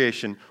all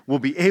creation will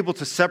be able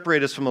to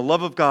separate us from the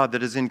love of God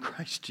that is in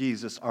Christ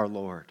Jesus our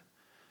Lord.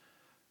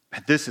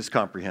 And this is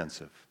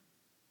comprehensive.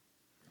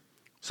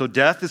 So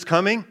death is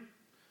coming.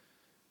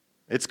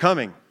 It's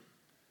coming.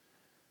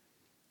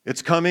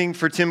 It's coming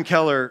for Tim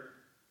Keller.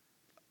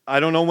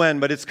 I don't know when,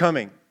 but it's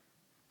coming.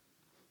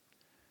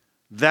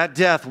 That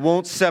death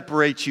won't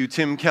separate you,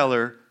 Tim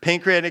Keller.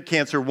 Pancreatic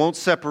cancer won't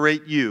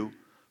separate you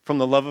from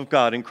the love of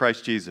God in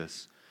Christ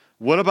Jesus.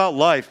 What about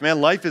life? Man,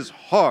 life is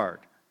hard.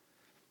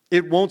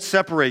 It won't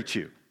separate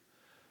you.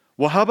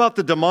 Well, how about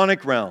the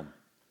demonic realm?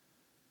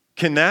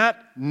 Can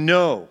that?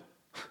 No.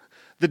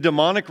 The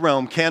demonic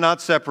realm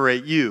cannot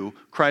separate you,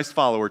 Christ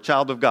follower,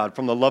 child of God,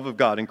 from the love of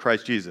God in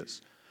Christ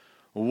Jesus.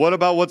 Well, what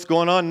about what's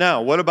going on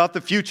now? What about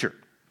the future?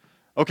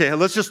 Okay,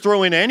 let's just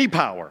throw in any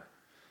power.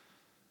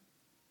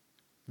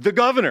 The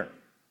governor,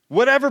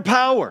 whatever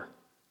power.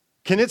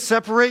 Can it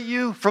separate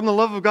you from the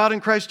love of God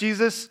in Christ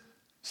Jesus?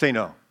 Say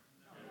no.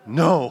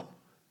 No,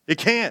 it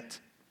can't.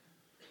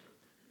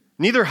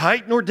 Neither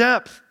height nor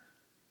depth.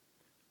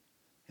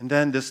 And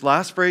then this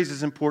last phrase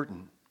is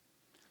important.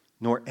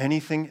 Nor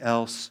anything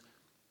else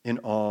in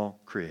all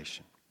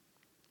creation.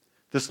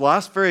 This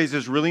last phrase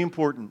is really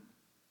important.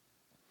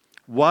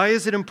 Why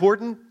is it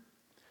important?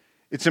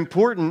 It's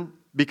important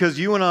because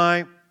you and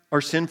I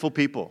are sinful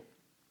people.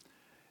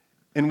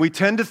 And we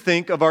tend to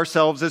think of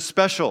ourselves as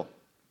special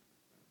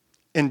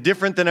and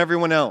different than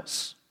everyone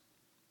else.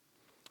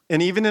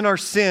 And even in our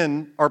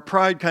sin, our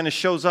pride kind of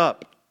shows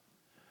up.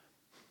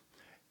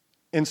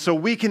 And so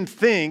we can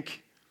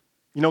think,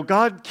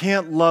 God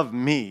can't love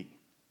me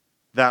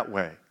that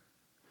way.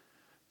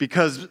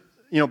 Because,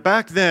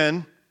 back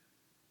then,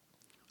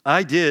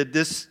 I did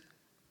this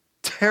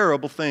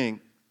terrible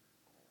thing.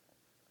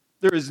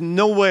 There is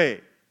no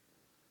way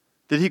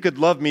that He could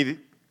love me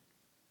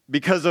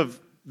because of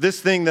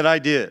this thing that I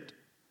did.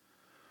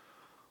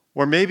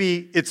 Or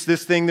maybe it's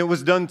this thing that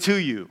was done to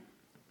you,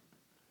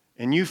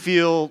 and you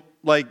feel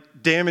like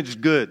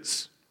damaged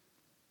goods.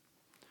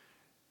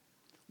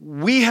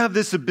 We have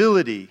this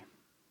ability,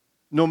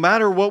 no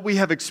matter what we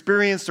have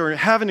experienced or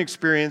haven't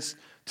experienced,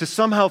 to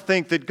somehow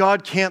think that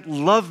God can't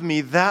love me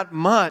that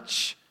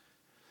much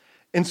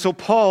And so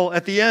Paul,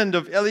 at the end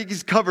of,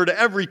 he's covered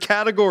every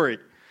category,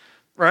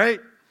 right,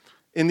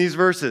 in these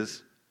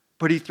verses.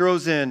 But he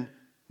throws in,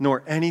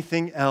 nor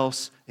anything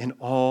else in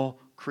all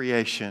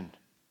creation.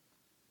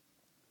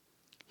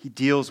 He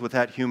deals with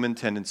that human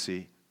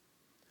tendency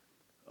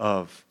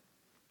of,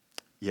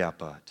 yeah,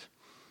 but.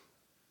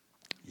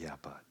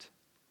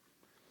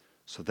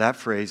 So that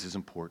phrase is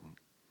important.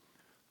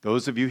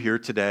 Those of you here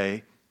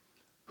today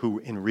who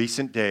in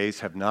recent days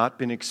have not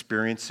been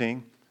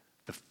experiencing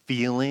the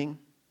feeling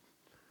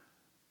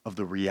of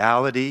the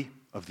reality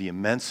of the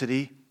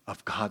immensity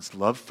of God's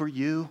love for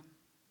you,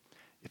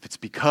 if it's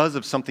because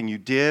of something you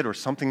did or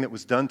something that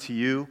was done to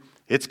you,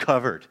 it's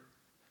covered.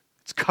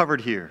 It's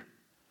covered here.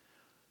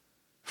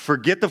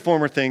 Forget the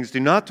former things. Do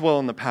not dwell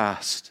in the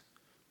past.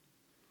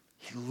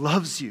 He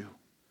loves you.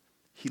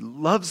 He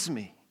loves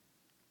me.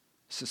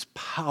 This is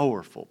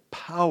powerful,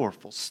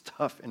 powerful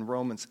stuff in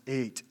Romans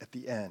 8 at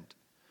the end.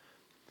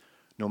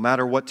 No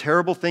matter what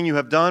terrible thing you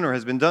have done or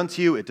has been done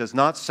to you, it does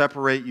not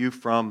separate you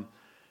from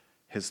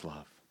His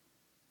love.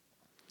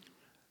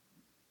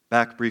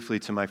 Back briefly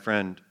to my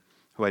friend,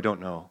 who I don't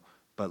know,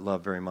 but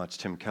love very much,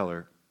 Tim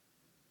Keller.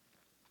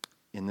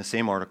 In the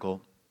same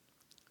article,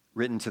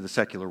 written to the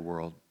secular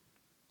world,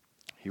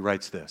 he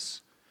writes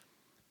this: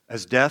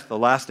 as death, the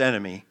last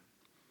enemy,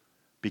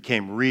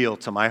 became real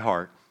to my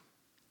heart,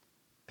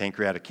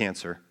 pancreatic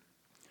cancer,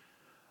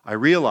 I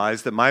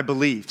realized that my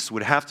beliefs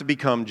would have to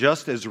become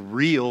just as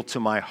real to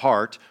my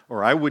heart,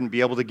 or I wouldn't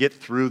be able to get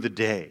through the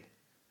day.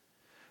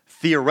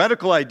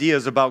 Theoretical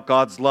ideas about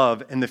God's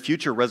love and the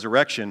future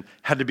resurrection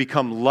had to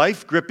become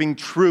life-gripping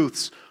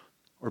truths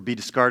or be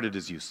discarded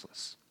as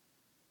useless.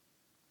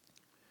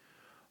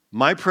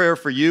 My prayer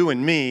for you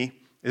and me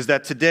is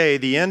that today,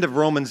 the end of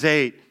Romans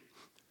 8,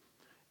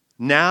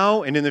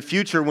 now and in the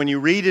future, when you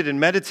read it and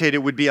meditate, it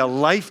would be a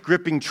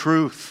life-gripping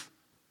truth.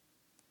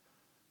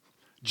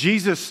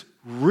 Jesus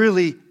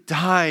really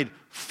died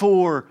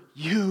for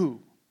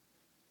you.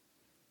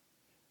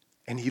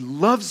 And He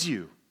loves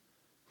you.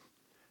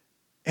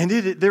 And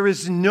there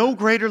is no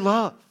greater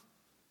love.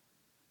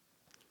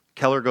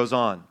 Keller goes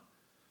on.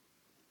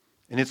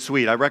 And it's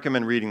sweet. I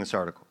recommend reading this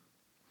article.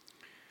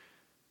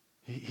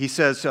 He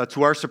says,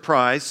 to our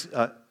surprise,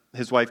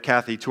 his wife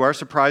Kathy, to our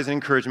surprise and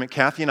encouragement,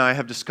 Kathy and I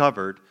have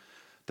discovered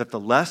that the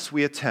less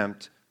we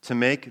attempt to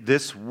make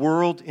this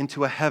world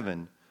into a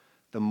heaven,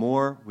 the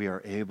more we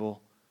are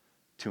able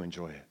to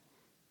enjoy it.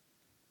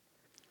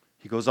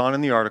 He goes on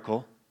in the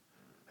article,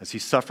 as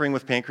he's suffering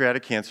with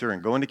pancreatic cancer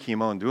and going to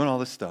chemo and doing all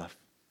this stuff,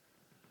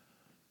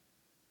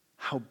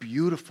 how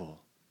beautiful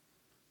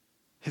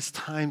his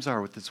times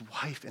are with his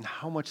wife and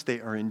how much they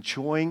are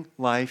enjoying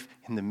life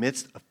in the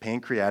midst of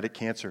pancreatic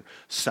cancer.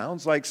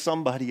 Sounds like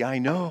somebody I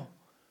know,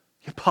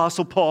 the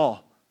Apostle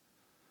Paul,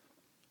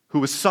 who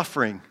was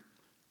suffering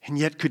and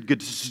yet could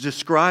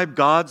describe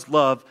God's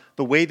love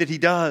the way that he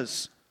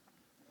does.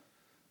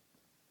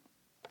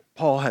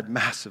 Paul had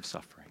massive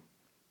suffering.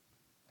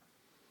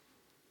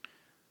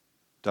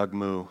 Doug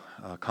Moo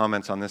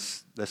comments on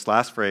this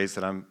last phrase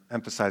that I'm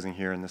emphasizing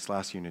here in this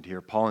last unit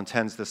here. Paul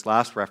intends this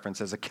last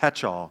reference as a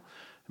catch-all,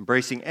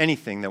 embracing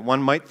anything that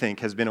one might think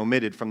has been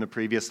omitted from the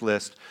previous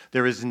list.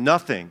 There is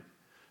nothing,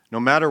 no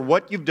matter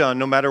what you've done,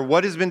 no matter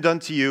what has been done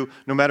to you,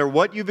 no matter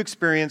what you've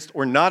experienced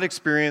or not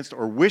experienced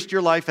or wished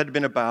your life had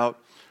been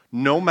about,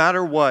 no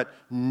matter what,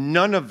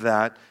 none of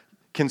that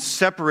can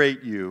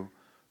separate you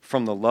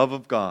from the love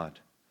of God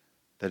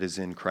that is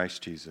in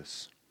Christ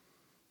Jesus.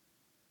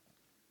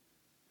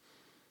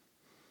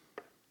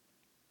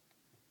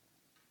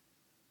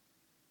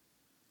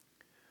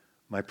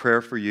 My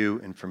prayer for you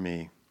and for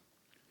me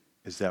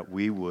is that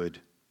we would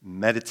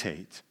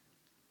meditate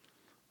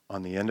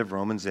on the end of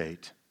Romans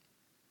 8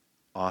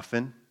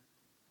 often,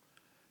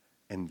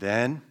 and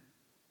then,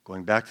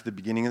 going back to the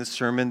beginning of the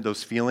sermon,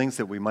 those feelings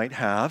that we might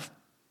have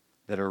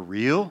that are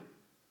real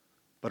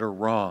but are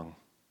wrong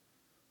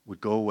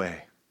would go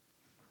away,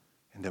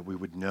 and that we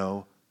would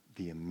know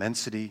the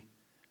immensity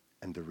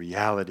and the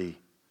reality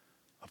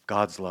of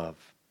God's love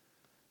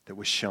that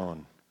was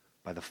shown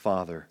by the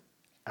Father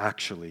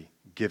actually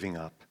giving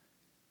up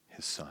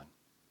His Son.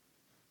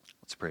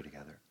 Let's pray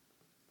together.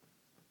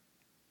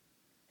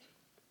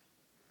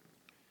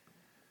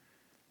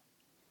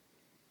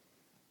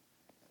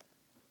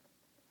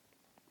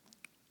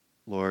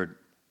 Lord,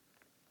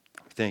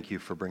 thank you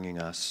for bringing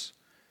us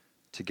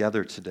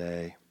together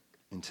today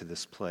into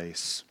this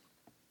place.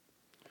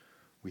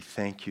 We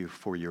thank you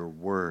for your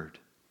word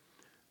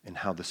and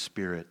how the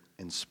Spirit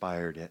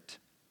inspired it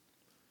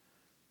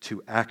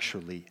to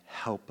actually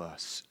help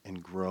us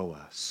and grow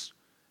us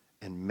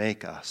and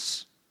make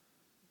us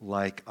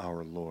like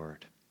our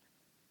Lord.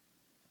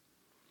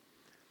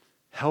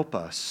 Help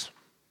us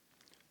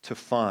to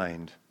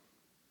find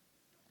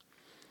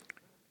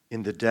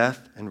in the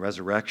death and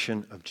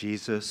resurrection of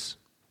Jesus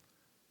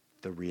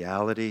the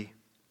reality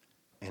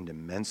and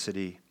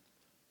immensity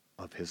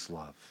of His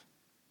love.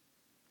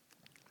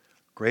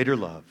 Greater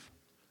love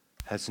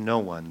has no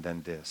one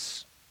than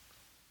this,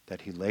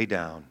 that He lay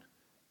down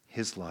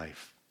His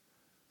life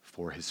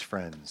for His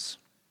friends.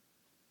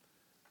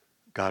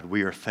 God,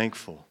 we are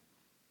thankful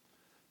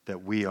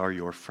that we are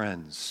your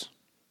friends,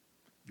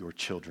 your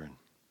children.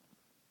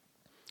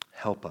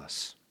 Help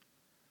us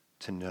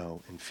to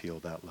know and feel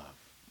that love.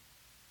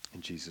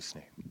 In Jesus'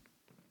 name.